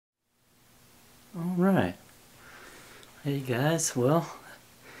Alright. Hey guys, well,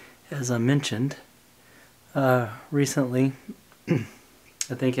 as I mentioned, recently, I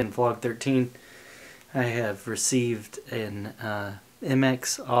think in vlog 13, I have received an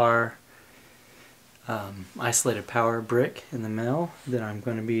MXR isolated power brick in the mail that I'm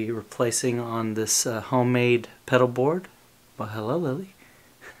going to be replacing on this homemade pedal board. Well, hello Lily.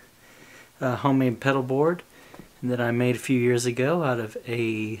 Homemade pedal board that I made a few years ago out of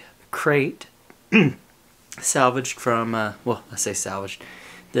a crate salvaged from, well, I say salvaged,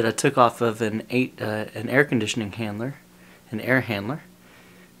 that I took off of an air conditioning handler, an air handler,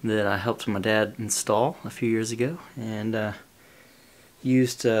 that I helped my dad install a few years ago, and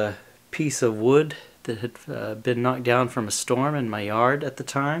used a piece of wood that had been knocked down from a storm in my yard at the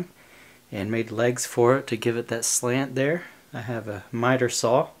time, and made legs for it to give it that slant there. I have a miter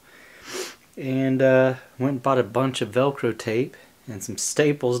saw, and went and bought a bunch of Velcro tape and some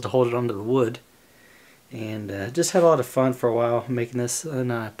staples to hold it onto the wood, and just had a lot of fun for a while making this.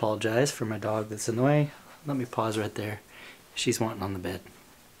 And I apologize for my dog that's in the way. Let me pause right there. She's wanting on the bed.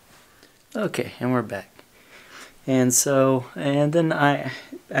 Okay, and we're back. And so, and then I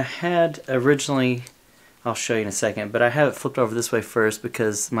had originally, I'll show you in a second, but I have it flipped over this way first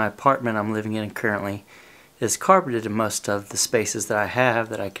because my apartment I'm living in currently is carpeted in most of the spaces that I have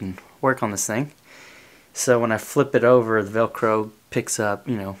that I can work on this thing. So when I flip it over, the Velcro picks up,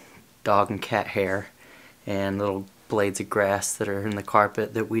 you know, dog and cat hair and little blades of grass that are in the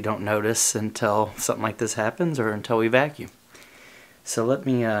carpet that we don't notice until something like this happens or until we vacuum. So let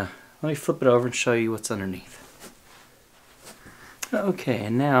me flip it over and show you what's underneath. Okay,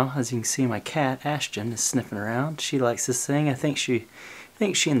 and now, as you can see, my cat Ashton is sniffing around. She likes this thing. I think she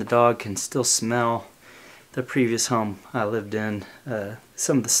and the dog can still smell the previous home I lived in.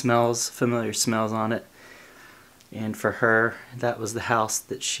 Some of the smells, familiar smells on it. And for her, that was the house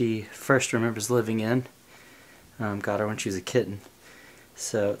that she first remembers living in. Got her when she was a kitten.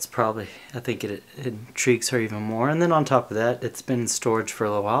 So it's probably, I think it intrigues her even more. And then on top of that, it's been in storage for a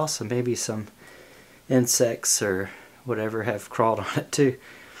little while, so maybe some insects or whatever have crawled on it too.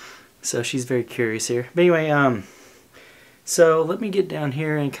 So she's very curious here. But anyway, so let me get down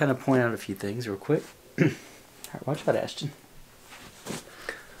here and kind of point out a few things real quick. Alright, watch out, Ashton.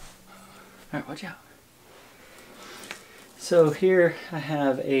 Alright, watch out. So here I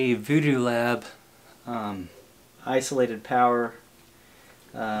have a Voodoo Lab isolated power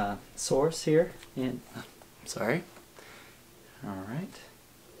source here, and sorry. All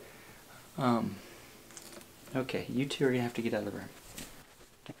right. Okay, you two are gonna have to get out of the room.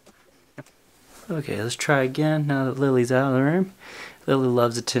 Okay, let's try again now that Lily's out of the room. Lily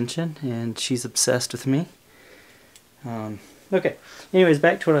loves attention, and she's obsessed with me. Okay. Anyways,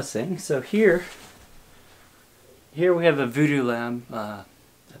 back to what I was saying. So here we have a Voodoo Lab. I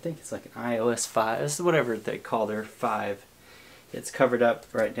think it's like an iOS 5. This is whatever they call their 5. It's covered up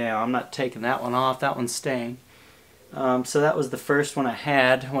right now. I'm not taking that one off. That one's staying. So that was the first one I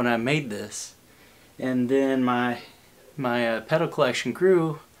had when I made this. And then my pedal collection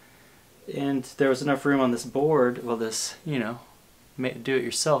grew, and there was enough room on this board, well, this, you know,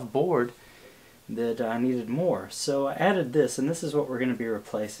 do-it-yourself board, that I needed more. So I added this, and this is what we're going to be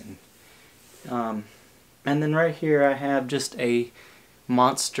replacing. And then right here I have just a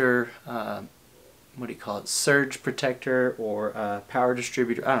monster, what do you call it, surge protector or power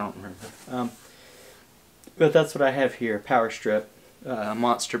distributor, I don't remember. But that's what I have here, power strip,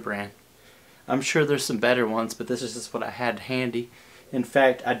 monster brand. I'm sure there's some better ones, but this is just what I had handy. In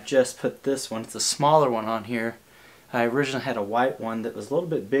fact, I just put this one, it's a smaller one on here. I originally had a white one that was a little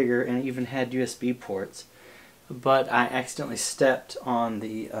bit bigger and even had USB ports, but I accidentally stepped on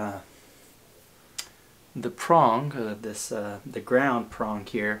the prong, the ground prong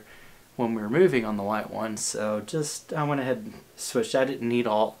here when we were moving on the white one. So just I went ahead and switched. I didn't need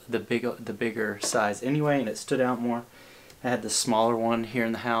all the bigger size anyway, and it stood out more. I had the smaller one here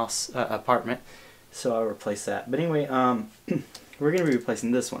in the house apartment, so I replaced that. But anyway, we're going to be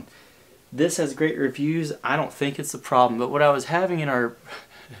replacing this one. This has great reviews. I don't think it's a problem, but what I was having in our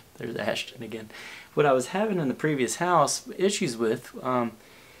there's Ashton again. What I was having in the previous house issues with, the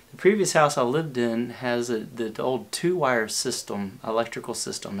previous house I lived in has the old 2-wire system, electrical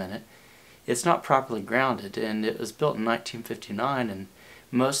system in it. It's not properly grounded, and it was built in 1959, and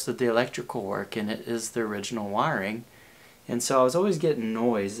most of the electrical work in it is the original wiring. And so I was always getting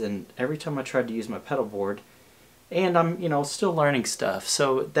noise, and every time I tried to use my pedal board, and I'm, you know, still learning stuff.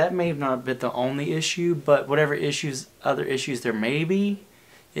 So that may have not been the only issue, but whatever other issues there may be,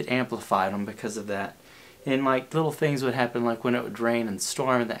 it amplified them because of that. And like little things would happen, like when it would rain and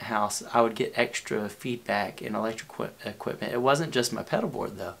storm in that house, I would get extra feedback in electrical equipment. It wasn't just my pedal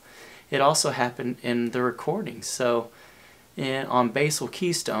board though. it also happened in the recordings. So on Basal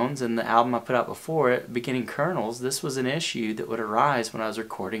Keystones, and the album I put out before it, Beginning Kernels, this was an issue that would arise when I was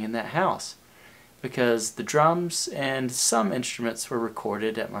recording in that house, because the drums and some instruments were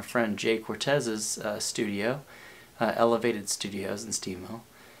recorded at my friend Jay Cortez's studio, Elevated Studios in Steveville.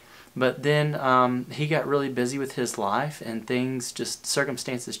 But then he got really busy with his life, and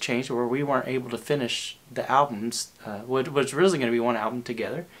circumstances changed where we weren't able to finish the albums, which was originally going to be one album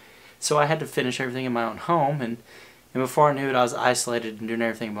together. So I had to finish everything in my own home, and before I knew it, I was isolated and doing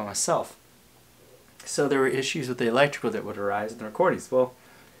everything by myself. So there were issues with the electrical that would arise in the recordings. Well,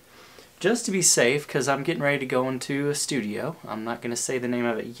 just to be safe, because I'm getting ready to go into a studio, I'm not going to say the name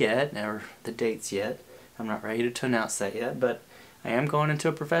of it yet, or the dates yet. I'm not ready to announce that yet, but I am going into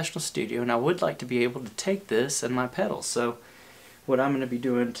a professional studio, and I would like to be able to take this and my pedals. So what I'm going to be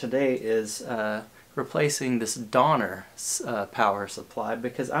doing today is replacing this Donner power supply,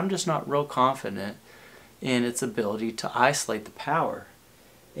 because I'm just not real confident in its ability to isolate the power.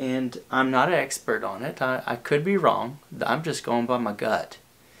 And I'm not an expert on it. I could be wrong. I'm just going by my gut.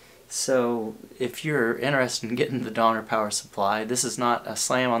 So if you're interested in getting the Donner power supply, this is not a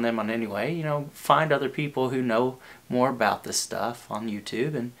slam on them in any way. You know, find other people who know more about this stuff on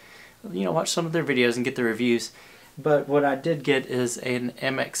YouTube, and watch some of their videos and get the reviews. But what I did get is an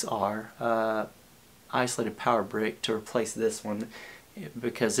MXR isolated power brick to replace this one,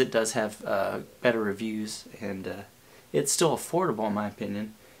 because it does have better reviews, and it's still affordable in my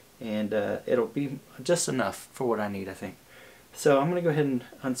opinion, and it'll be just enough for what I need, I think. So I'm going to go ahead and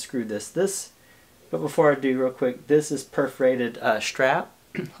unscrew this. But before I do, real quick, this is perforated strap.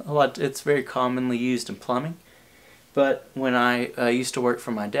 It's very commonly used in plumbing. But when I used to work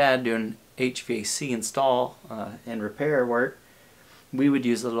for my dad doing HVAC install and repair work, we would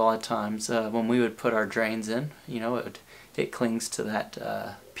use it a lot of times when we would put our drains in. It clings to that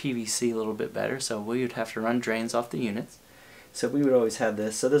PVC a little bit better, so we would have to run drains off the units. So we would always have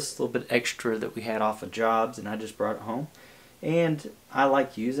this. So this is a little bit extra that we had off of jobs, and I just brought it home. And I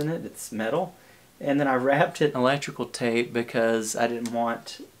like using it. It's metal. And then I wrapped it in electrical tape because I didn't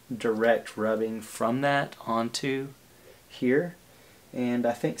want direct rubbing from that onto here. And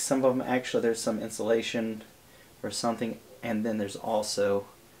I think some of them actually, there's some insulation or something, and then there's also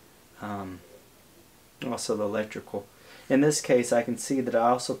the electrical. In this case, I can see that I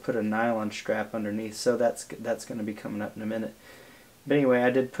also put a nylon strap underneath, so that's going to be coming up in a minute. But anyway, I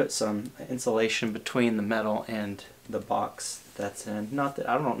did put some insulation between the metal and the box that's in. Not that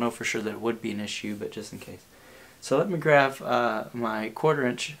I don't know for sure that it would be an issue, but just in case. So let me grab my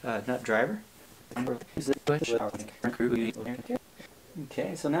 1/4-inch nut driver.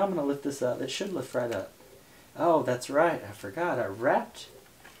 Okay, so now I'm going to lift this up. It should lift right up. Oh, that's right. I forgot. I wrapped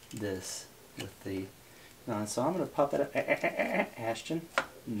this with the... so I'm going to pop it up. Ashton,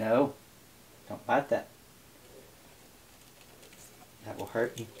 no. Don't bite that. That will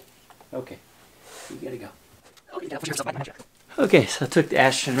hurt you. Okay. You gotta go. Okay, so I took the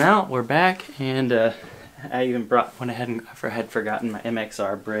Ashton out. We're back, and I even went ahead and I had forgotten my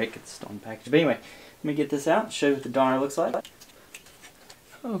MXR brick. It's still in the package. But anyway, let me get this out and show you what the Donner looks like.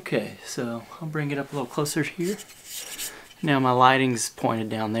 Okay, so I'll bring it up a little closer here. Now my lighting's pointed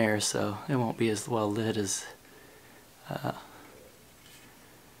down there, so it won't be as well lit as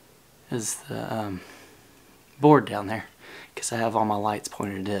the board down there, because I have all my lights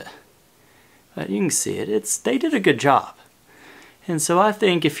pointed at it. But you can see it. They did a good job. And so I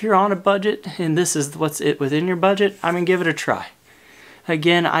think if you're on a budget and this is what's within your budget, I mean, give it a try.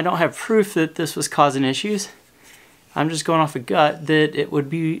 Again, I don't have proof that this was causing issues. I'm just going off a gut that it would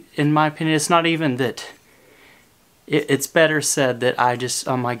be, in my opinion, it's not even that. It's better said that I just,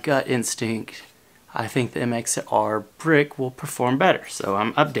 on my gut instinct, I think the MXR brick will perform better. So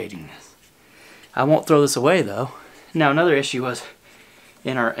I'm updating this. I won't throw this away though. Now another issue was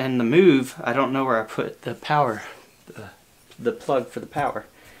in the move, I don't know where I put the power, the plug for the power.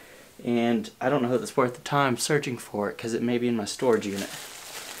 And I don't know if it's worth the time searching for it, because it may be in my storage unit.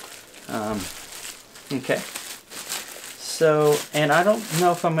 Okay. So, and I don't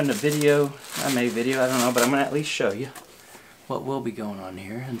know if I'm going to video, I may video, I don't know, but I'm going to at least show you what will be going on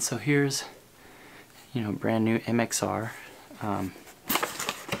here. And so here's, brand new MXR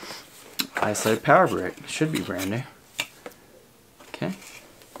isolated power brick. Should be brand new. Okay.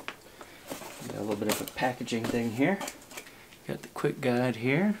 Got a little bit of a packaging thing here. Got the quick guide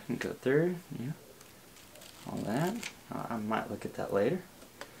here, and go through, all that. I might look at that later.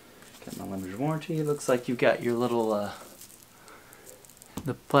 Got my limited warranty. It looks like you've got your little,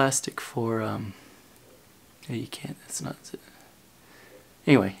 the plastic for, you can't, it's not,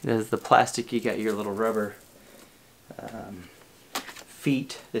 anyway, there's the plastic, you got your little rubber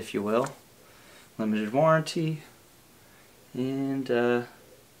feet, if you will. Limited warranty, and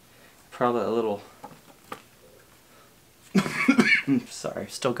probably a little sorry,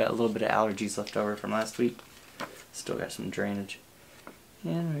 still got a little bit of allergies left over from last week. Still got some drainage.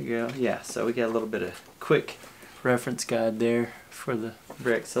 And there we go. Yeah, so we got a little bit of quick reference guide there for the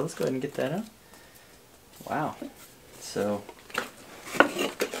brick. So let's go ahead and get that up. Wow. So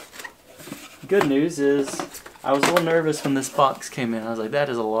good news is I was a little nervous when this box came in. I was like, that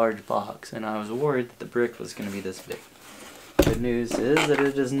is a large box, and I was worried that the brick was going to be this big. Good news is that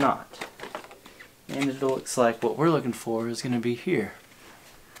it is not. And it looks like what we're looking for is going to be here.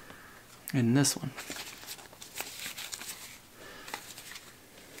 In this one.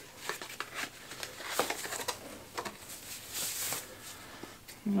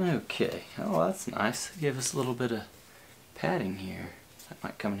 Okay, oh that's nice. Give us a little bit of padding here. That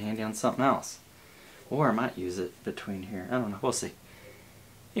might come in handy on something else. Or I might use it between here. I don't know, we'll see.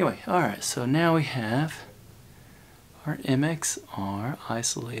 Anyway, alright, so now we have our MXR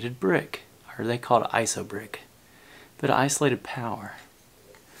isolated brick. Or they call it Iso-brick. But isolated power.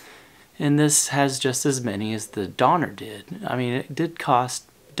 And this has just as many as the Donner did. I mean, it did cost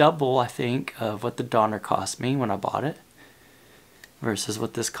double, I think, of what the Donner cost me when I bought it. Versus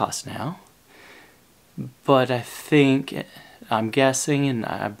what this costs now. But I think, I'm guessing, and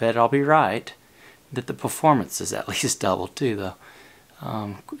I bet I'll be right, that the performance is at least double too,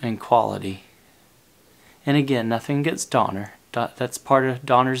 though, in quality. And again, nothing against Donner. That's part of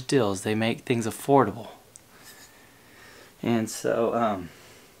Donner's deals. They make things affordable. And so,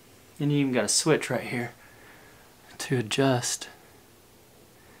 and you even got a switch right here to adjust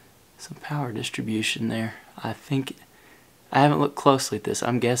some power distribution there. I think, I haven't looked closely at this.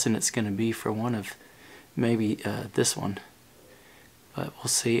 I'm guessing it's going to be for one of maybe this one, but we'll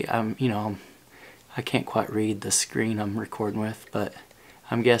see. You know, I can't quite read the screen I'm recording with, but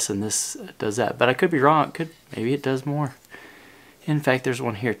I'm guessing this does that. But I could be wrong. It could, maybe it does more. In fact, there's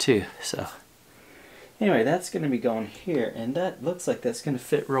one here too. So anyway, that's going to be going here, and that looks like that's going to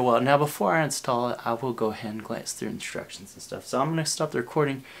fit real well. Now, before I install it, I will go ahead and glance through instructions and stuff. So I'm going to stop the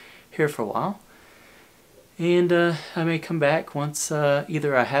recording here for a while. And I may come back once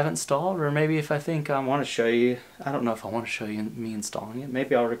either I have installed, or maybe if I think I want to show you. I don't know if I want to show you me installing it.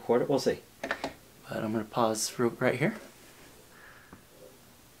 Maybe I'll record it. We'll see. But I'm going to pause right here.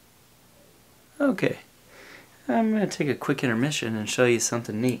 Okay. I'm going to take a quick intermission and show you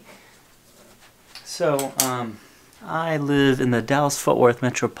something neat. So, I live in the Dallas-Fort Worth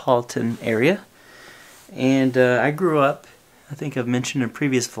metropolitan area. And I grew up, I think I've mentioned in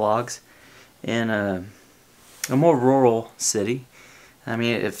previous vlogs, in a more rural city. I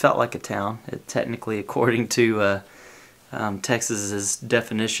mean, it felt like a town. It technically, according to Texas's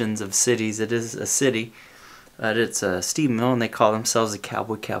definitions of cities, it is a city. It's a steel mill, and they call themselves the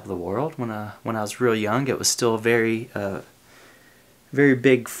cowboy cap of the world. When I was real young, it was still a very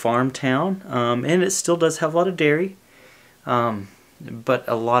big farm town, and it still does have a lot of dairy. But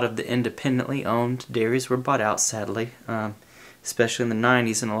a lot of the independently owned dairies were bought out, sadly. Especially in the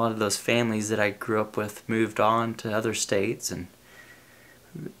 90s, and a lot of those families that I grew up with moved on to other states and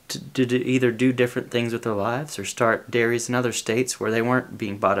to either do different things with their lives or start dairies in other states where they weren't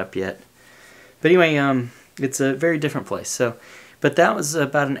being bought up yet. But anyway, it's a very different place. So, but that was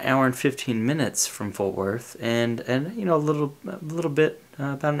about an hour and 15 minutes from Fort Worth, and you know, a little bit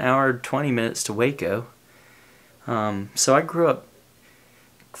about an hour and 20 minutes to Waco. So I grew up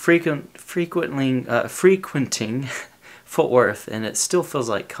frequenting Fort Worth, and it still feels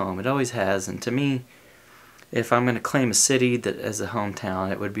like home. It always has. And to me, if I'm going to claim a city that as a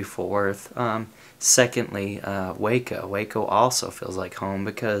hometown, it would be Fort Worth. Secondly, Waco. Waco also feels like home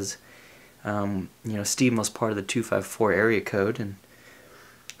because you know, Stevenville's part of the 254 area code,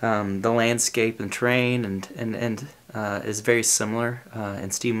 and the landscape and terrain and is very similar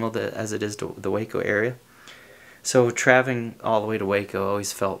in Stevenville as it is to the Waco area. So traveling all the way to Waco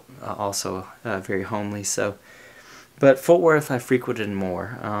always felt also very homely. So. But Fort Worth I frequented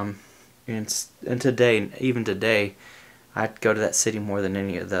more, and today, even today, I'd go to that city more than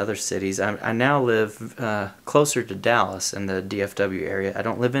any of the other cities. I now live closer to Dallas in the DFW area. I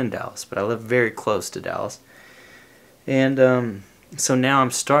don't live in Dallas, but I live very close to Dallas. And so now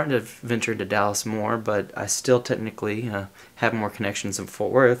I'm starting to venture into Dallas more, but I still technically have more connections in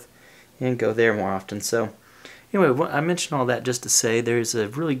Fort Worth and go there more often. So anyway, I mentioned all that just to say there's a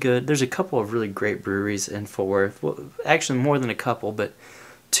couple of really great breweries in Fort Worth. Well, actually more than a couple, but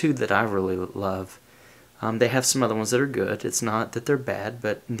two that I really love. They have some other ones that are good. It's not that they're bad,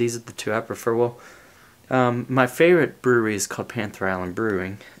 but these are the two I prefer. Well, my favorite brewery is called Panther Island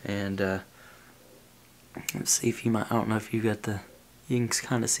Brewing, and let's see if you might. I don't know if you got the. You can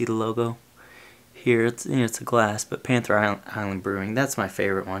kind of see the logo here. It's, you know, it's a glass, but Panther Island Brewing, that's my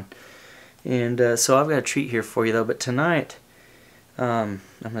favorite one. And so I've got a treat here for you though. But tonight, I'm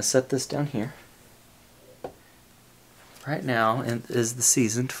gonna set this down here. Right now is the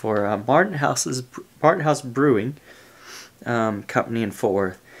season for Martin House Brewing company in Fort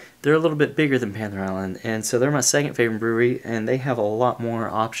Worth. They're a little bit bigger than Panther Island, and so they're my second favorite brewery, and they have a lot more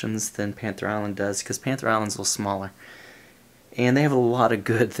options than Panther Island does, because Panther Island's a little smaller. And they have a lot of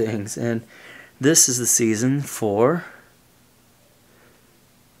good things, and this is the season for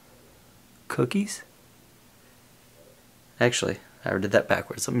cookies. Actually, I did that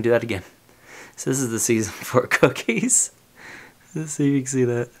backwards. Let me do that again. So this is the season for cookies. Let's see if you can see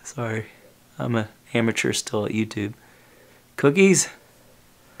that. Sorry, I'm an amateur still at YouTube. Cookies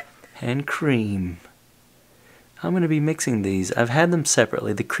and cream. I'm going to be mixing these. I've had them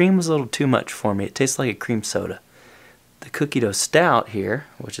separately. The cream was a little too much for me. It tastes like a cream soda. The cookie dough stout here,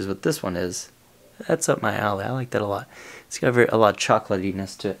 which is what this one is, that's up my alley. I like that a lot. It's got a lot of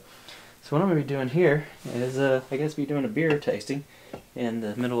chocolatiness to it. So what I'm going to be doing here is, I guess, be doing a beer tasting in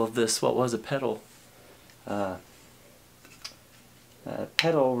the middle of this, what was a pedal, not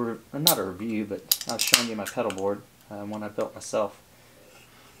a review, but I was showing you my pedal board, one I built myself.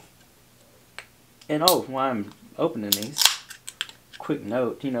 And oh, while I'm opening these, quick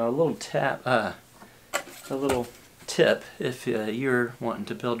note, you know, a little tip if you're wanting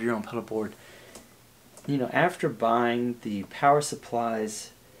to build your own pedal board. You know, after buying the power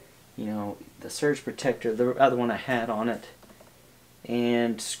supplies, you know, the surge protector, the other one I had on it,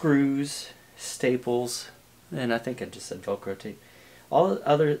 and screws, staples, and I think I just said Velcro tape. All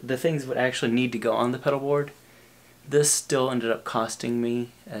the things would actually need to go on the pedal board. This still ended up costing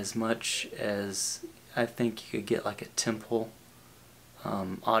me as much as I think you could get like a Temple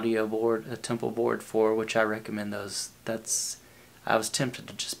audio board, a Temple board for, which I recommend those. I was tempted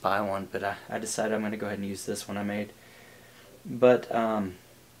to just buy one, but I decided I'm going to go ahead and use this one I made. But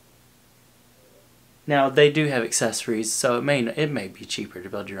now they do have accessories, so it may be cheaper to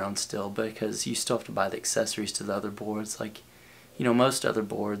build your own still, because you still have to buy the accessories to the other boards. Like, you know, most other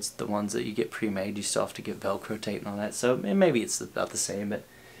boards, the ones that you get pre-made, you still have to get Velcro tape and all that. So maybe it's about the same, but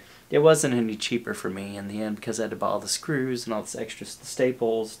it wasn't any cheaper for me in the end, because I had to buy all the screws and all this extra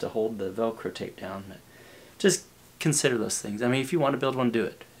staples to hold the Velcro tape down. But just consider those things. I mean, if you want to build one, do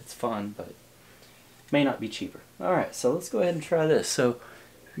it. It's fun, but it may not be cheaper. Alright, so let's go ahead and try this. So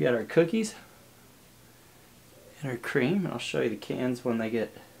we got our cookies and our cream. I'll show you the cans when they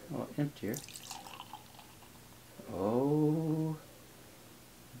get a little emptier. Oh,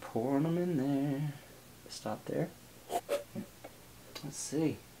 pouring them in there. Stop there. Let's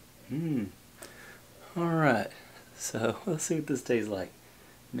see. Alright, so let's see what this tastes like.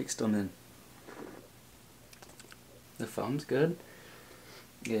 Mixed them in. The foam's good.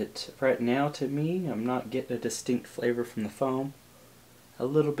 Right now, to me, I'm not getting a distinct flavor from the foam. A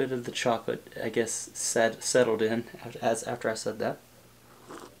little bit of the chocolate, I guess, settled in after I said that.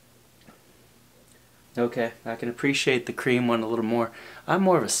 Okay, I can appreciate the cream one a little more. I'm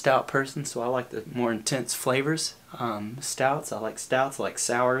more of a stout person, so I like the more intense flavors. Stouts, I like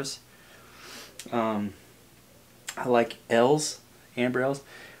sours. I like ales, amber ales.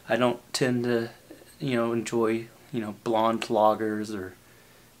 I don't tend to, you know, enjoy, you know, blonde lagers or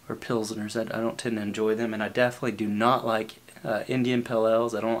pilsners. I don't tend to enjoy them, and I definitely do not like Indian pale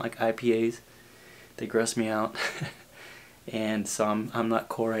ales. I don't like IPAs. They gross me out. And so I'm not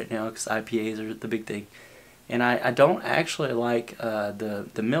cool right now, because IPAs are the big thing. And I don't actually like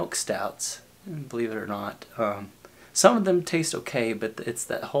the milk stouts, believe it or not. Some of them taste okay, but it's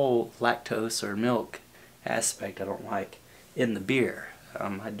that whole lactose or milk aspect I don't like in the beer.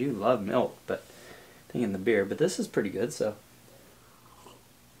 I do love milk, but I think in the beer. But this is pretty good, so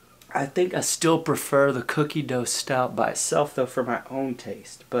I think I still prefer the cookie dough stout by itself, though, for my own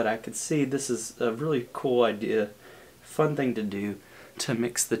taste. But I could see this is a really cool idea, fun thing to do, to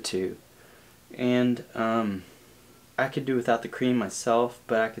mix the two. And I could do without the cream myself,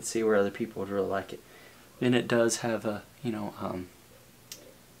 but I could see where other people would really like it. And it does have a, you know,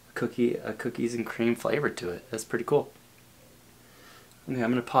 cookies and cream flavor to it. That's pretty cool. Okay,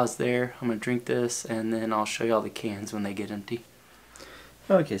 I'm going to pause there. I'm going to drink this, and then I'll show you all the cans when they get empty.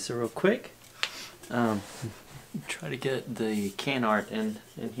 Okay, so real quick, try to get the can art in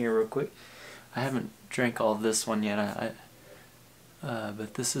here real quick. I haven't drank all this one yet,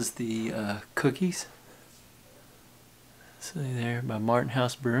 but this is the cookies. See there, by Martin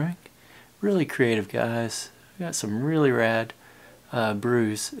House Brewing. Really creative guys. We got some really rad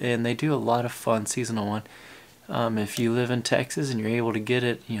brews, and they do a lot of fun seasonal one. If you live in Texas and you're able to get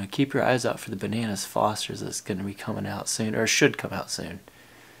it, you know, keep your eyes out for the Bananas Fosters that's going to be coming out soon, or should come out soon,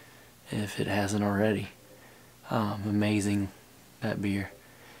 if it hasn't already. Amazing, that beer.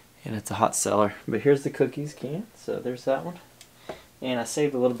 And it's a hot seller. But here's the cookies can, so there's that one. And I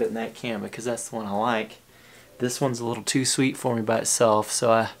saved a little bit in that can because that's the one I like. This one's a little too sweet for me by itself,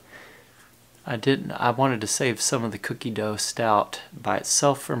 so I wanted to save some of the cookie dough stout by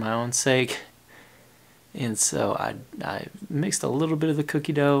itself for my own sake. And so I mixed a little bit of the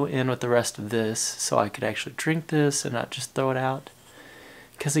cookie dough in with the rest of this so I could actually drink this and not just throw it out.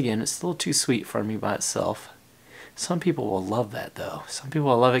 Because again, it's a little too sweet for me by itself. Some people will love that though. Some people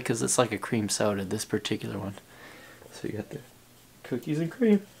will love it because it's like a cream soda, this particular one. So you got the cookies and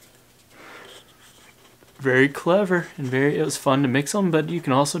cream. Very clever and it was fun to mix them, but you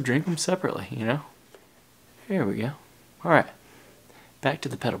can also drink them separately, you know. Here we go. Alright, back to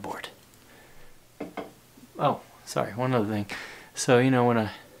the pedal board. Oh, sorry, one other thing. So, you know, when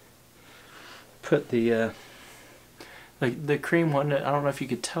I put the cream one, I don't know if you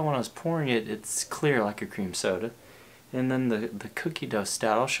could tell when I was pouring it, it's clear like a cream soda. And then the cookie dough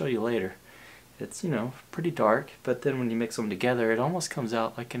stout, I'll show you later. It's, you know, pretty dark, but then when you mix them together, it almost comes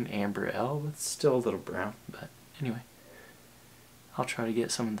out like an amber ale, but it's still a little brown. But anyway, I'll try to get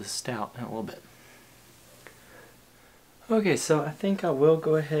some of the stout in a little bit. Okay, so I think I will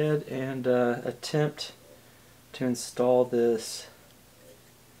go ahead and attempt to install this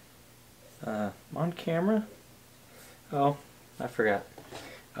on camera. Oh, I forgot.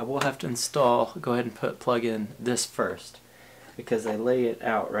 I will have to go ahead and plug in this first because they lay it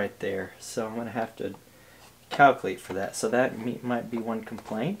out right there. So I'm going to have to calculate for that. So that might be one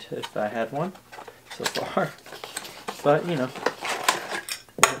complaint if I had one so far. But, you know,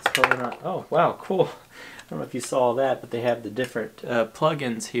 it's probably not. Oh, wow, cool. I don't know if you saw that, but they have the different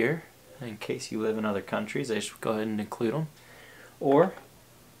plugins here. In case you live in other countries, I should go ahead and include them. Or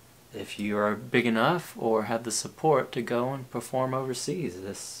if you are big enough or have the support to go and perform overseas,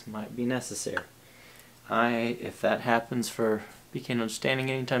 this might be necessary. If that happens for Begin Understanding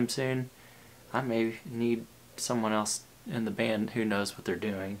anytime soon, I may need someone else in the band who knows what they're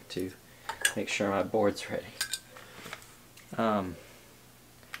doing to make sure my board's ready.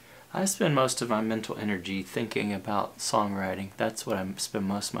 I spend most of my mental energy thinking about songwriting. That's what I spend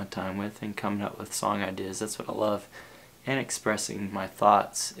most of my time with, and coming up with song ideas. That's what I love, and expressing my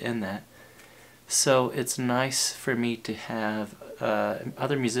thoughts in that. So it's nice for me to have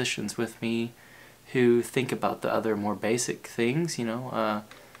other musicians with me who think about the other more basic things, you know,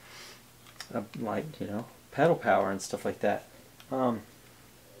 like, you know, pedal power and stuff like that. Okay,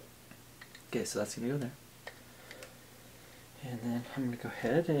 so that's going to go there. And then I'm going to go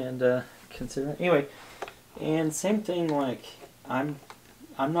ahead and consider it. Anyway, and same thing, like, I'm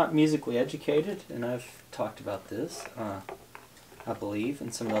not musically educated, and I've talked about this, I believe,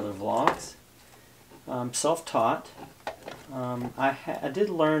 in some other vlogs. I'm self-taught. I did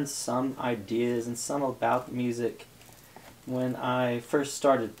learn some ideas and some about music when I first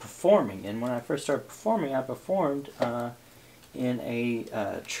started performing. And when I first started performing, I performed in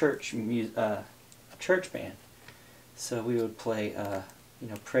a church band. So we would play, you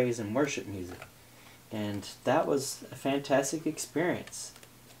know, praise and worship music, and that was a fantastic experience.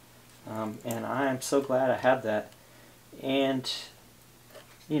 And I am so glad I had that. And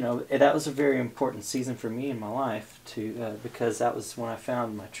you know, that was a very important season for me in my life because that was when I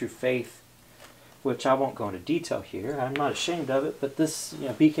found my true faith, which I won't go into detail here. I'm not ashamed of it, but this, you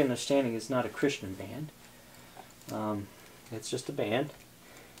know, Begin Understanding is not a Christian band. It's just a band.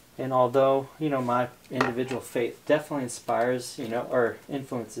 And although, you know, my individual faith definitely inspires, you know, or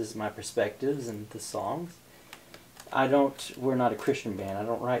influences my perspectives and the songs, we're not a Christian band. I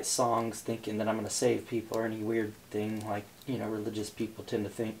don't write songs thinking that I'm going to save people or any weird thing like, you know, religious people tend to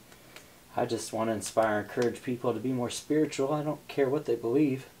think. I just want to inspire and encourage people to be more spiritual. I don't care what they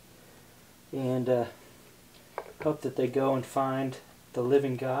believe. And hope that they go and find the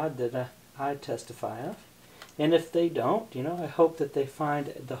living God that I testify of. And if they don't, you know, I hope that they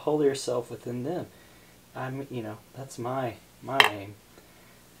find the holier self within them. You know, that's my aim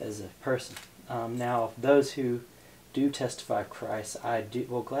as a person. Now, those who do testify of Christ,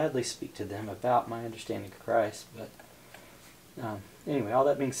 will gladly speak to them about my understanding of Christ. But anyway, all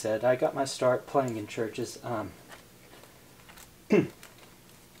that being said, I got my start playing in churches.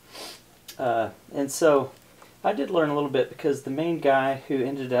 And so I did learn a little bit because the main guy who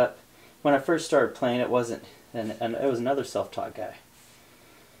ended up, when I first started playing, it wasn't, and it was another self-taught guy.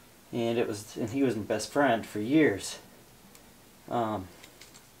 And he was my best friend for years. And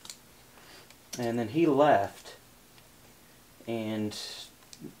then he left, and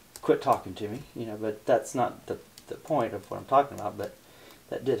quit talking to me, you know, but that's not the point of what I'm talking about, but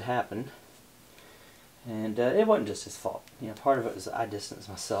that did happen. And it wasn't just his fault. You know, part of it was I distanced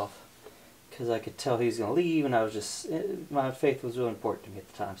myself because I could tell he was going to leave, and I was just, my faith was really important to me at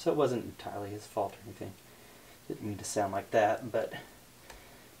the time, so it wasn't entirely his fault or anything. Didn't mean to sound like that, but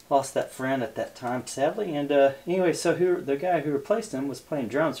lost that friend at that time, sadly. And anyway, so the guy who replaced him was playing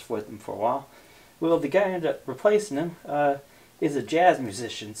drums with him for a while. Well, the guy who ended up replacing him is a jazz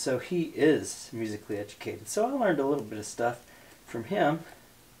musician, so he is musically educated. So I learned a little bit of stuff from him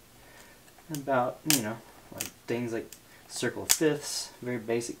about, you know, like things like circle of fifths, very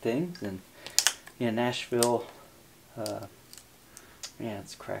basic things. And in Nashville, yeah,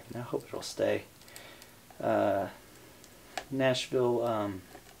 it's cracking. I hope it'll stay. Nashville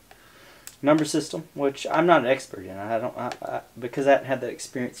number system, which I'm not an expert in. I don't because I haven't had that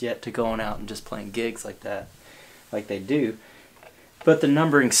experience yet to going out and just playing gigs like that, like they do. But the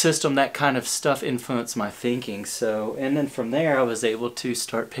numbering system, that kind of stuff influenced my thinking. So, and then from there, I was able to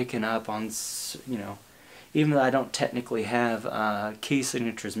start picking up on, you know, even though I don't technically have key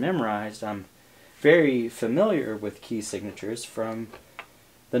signatures memorized, I'm very familiar with key signatures from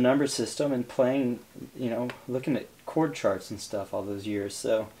the number system and playing, you know, looking at chord charts and stuff all those years.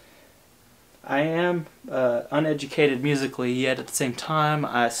 So I am uneducated musically, yet at the same time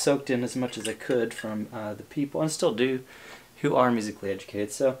I soaked in as much as I could from the people, and still do, who are musically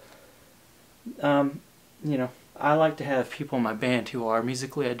educated. So, you know, I like to have people in my band who are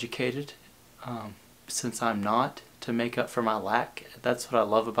musically educated, since I'm not, to make up for my lack. That's what I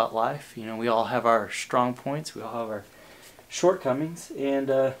love about life. You know, we all have our strong points, we all have our shortcomings,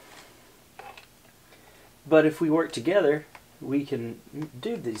 and but if we work together, we can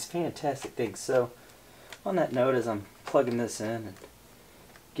do these fantastic things. So, on that note, as I'm plugging this in and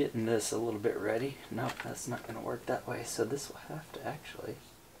getting this a little bit ready, nope, that's not going to work that way. So this will have to actually,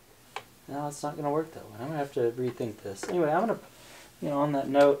 no, it's not going to work that way. I'm going to have to rethink this. Anyway, I'm going to, you know, on that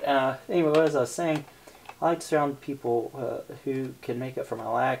note, anyway, as I was saying, I like to surround people who can make up for my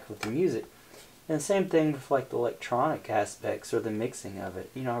lack with the music. And the same thing with like the electronic aspects or the mixing of it.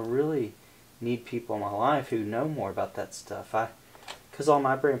 You know, I really need people in my life who know more about that stuff. Because all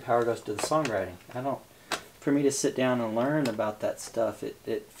my brain power goes to the songwriting. I don't, for me to sit down and learn about that stuff,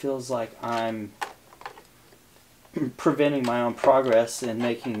 it feels like I'm preventing my own progress and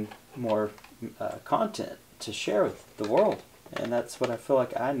making more content to share with the world. And that's what I feel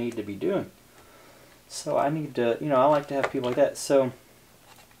like I need to be doing. So I need to, you know, I like to have people like that. So,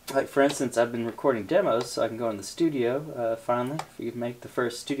 like for instance, I've been recording demos so I can go in the studio finally. If you make the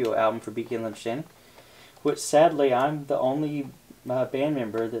first studio album for Beacon Understanding, which sadly I'm the only band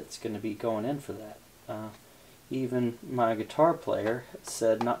member that's going to be going in for that. Even my guitar player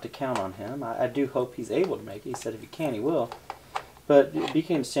said not to count on him. I do hope he's able to make it. He said if he can, he will. But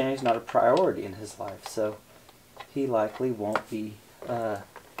Beacon Understanding is not a priority in his life, so he likely won't be.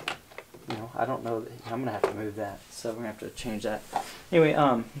 You know, I don't know. I'm gonna have to move that, so we're gonna have to change that. Anyway,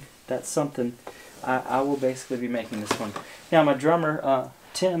 that's something I will basically be making this one. Now, my drummer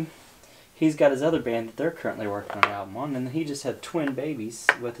Tim, he's got his other band that they're currently working on an album on, and he just had twin babies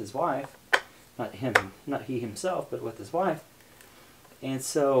with his wife. Not he himself, but with his wife. And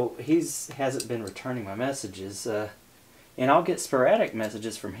so hasn't been returning my messages, and I'll get sporadic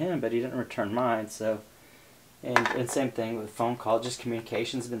messages from him, but he didn't return mine. So, and same thing with phone calls. Just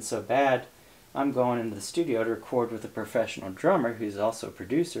communication's been so bad. I'm going into the studio to record with a professional drummer who's also a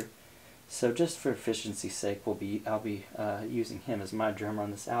producer. So just for efficiency's sake, I'll be using him as my drummer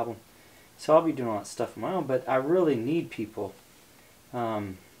on this album. So I'll be doing all that stuff on my own. But I really need people.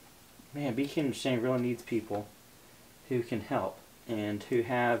 Man, Beacon Understanding really needs people who can help and who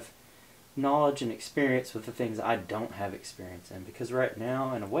have knowledge and experience with the things I don't have experience in. Because right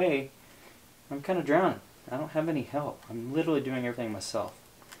now, in a way, I'm kind of drowning. I don't have any help. I'm literally doing everything myself.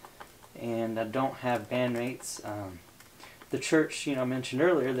 And I don't have bandmates. The church, you know, I mentioned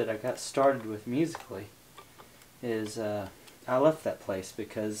earlier that I got started with musically is, I left that place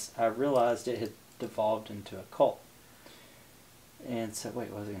because I realized it had devolved into a cult. And so,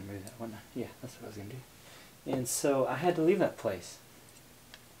 wait, was I going to move that one? Yeah, that's what I was going to do. And so I had to leave that place.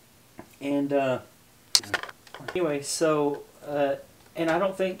 And anyway, so, and I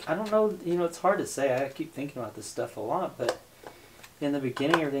don't know, you know, it's hard to say. I keep thinking about this stuff a lot, but in the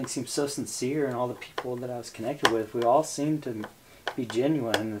beginning everything seemed so sincere, and all the people that I was connected with, we all seemed to be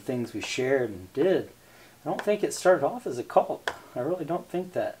genuine in the things we shared and did. I don't think it started off as a cult. I really don't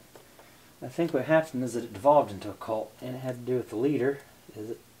think that. I think what happened is that it devolved into a cult, and it had to do with the leader,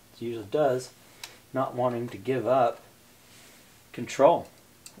 as it usually does, not wanting to give up control.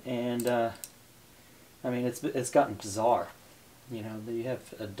 And I mean, it's gotten bizarre. You know, you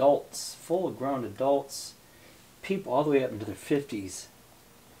have adults, full grown adults, people all the way up into their 50s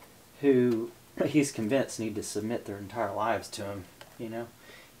who he's convinced need to submit their entire lives to him. You know,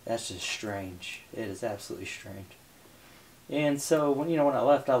 that's just strange. It is absolutely strange. And so when I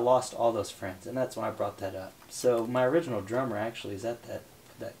left, I lost all those friends, and that's when I brought that up. So my original drummer actually is at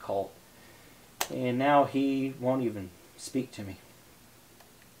that cult, and now he won't even speak to me.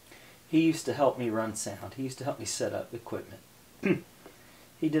 He used to help me run sound. He used to help me set up equipment.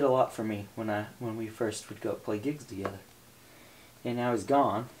 He did a lot for me when we first would go play gigs together. And now he's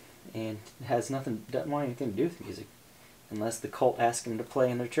gone, and doesn't want anything to do with music, unless the cult asks him to play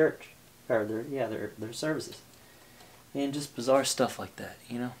in their church or their services, and just bizarre stuff like that,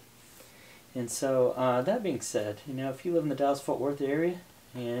 you know. And so that being said, if you live in the Dallas-Fort Worth area,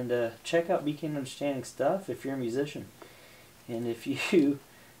 and check out Beacon Understanding stuff if you're a musician, and if you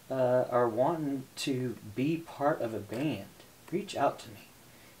are wanting to be part of a band, reach out to me.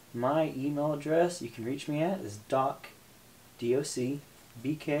 My email address you can reach me at is docbk,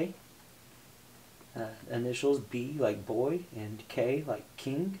 initials B like boy and K like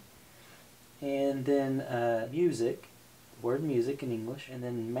king, and then music, the word music in English, and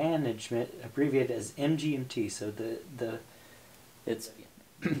then management abbreviated as MGMT. So it's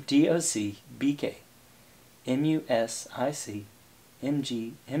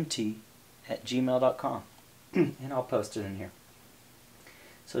docbkmusicmgmt@gmail.com, and I'll post it in here.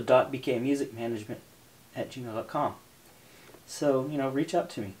 So .bkmusicmanagement@gmail.com. So reach out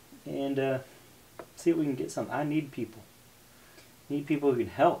to me and see if we can get something. I need people. Need people who can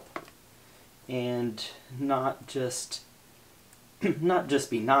help, and not just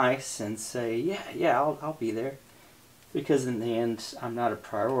be nice and say yeah I'll be there, because in the end I'm not a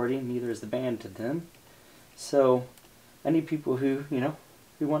priority, and neither is the band to them. So I need people who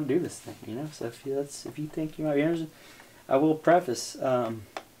who want to do this thing. So if you think you might be interested, I will preface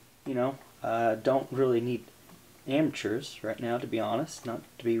don't really need amateurs right now, to be honest, not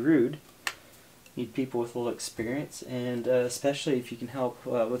to be rude. Need people with a little experience, and especially if you can help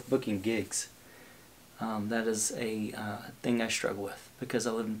with booking gigs. That is a thing I struggle with, because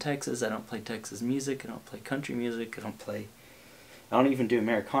I live in Texas. I don't play Texas music. I don't play country music. I don't even do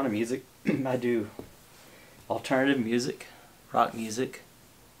Americana music. I do alternative music, rock music,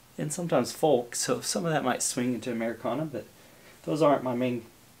 and sometimes folk. So some of that might swing into Americana, but those aren't my main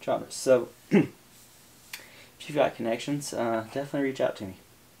genres. So if you've got connections, definitely reach out to me,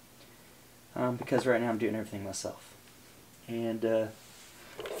 because right now I'm doing everything myself, and it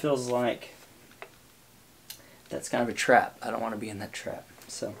feels like that's kind of a trap. I don't want to be in that trap.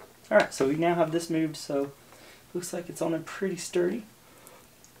 So alright, so we now have this moved, so looks like it's on it pretty sturdy.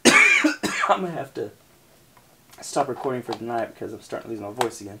 I'm going to have to stop recording for tonight because I'm starting to lose my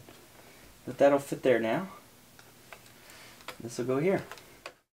voice again. But that'll fit there now. This will go here.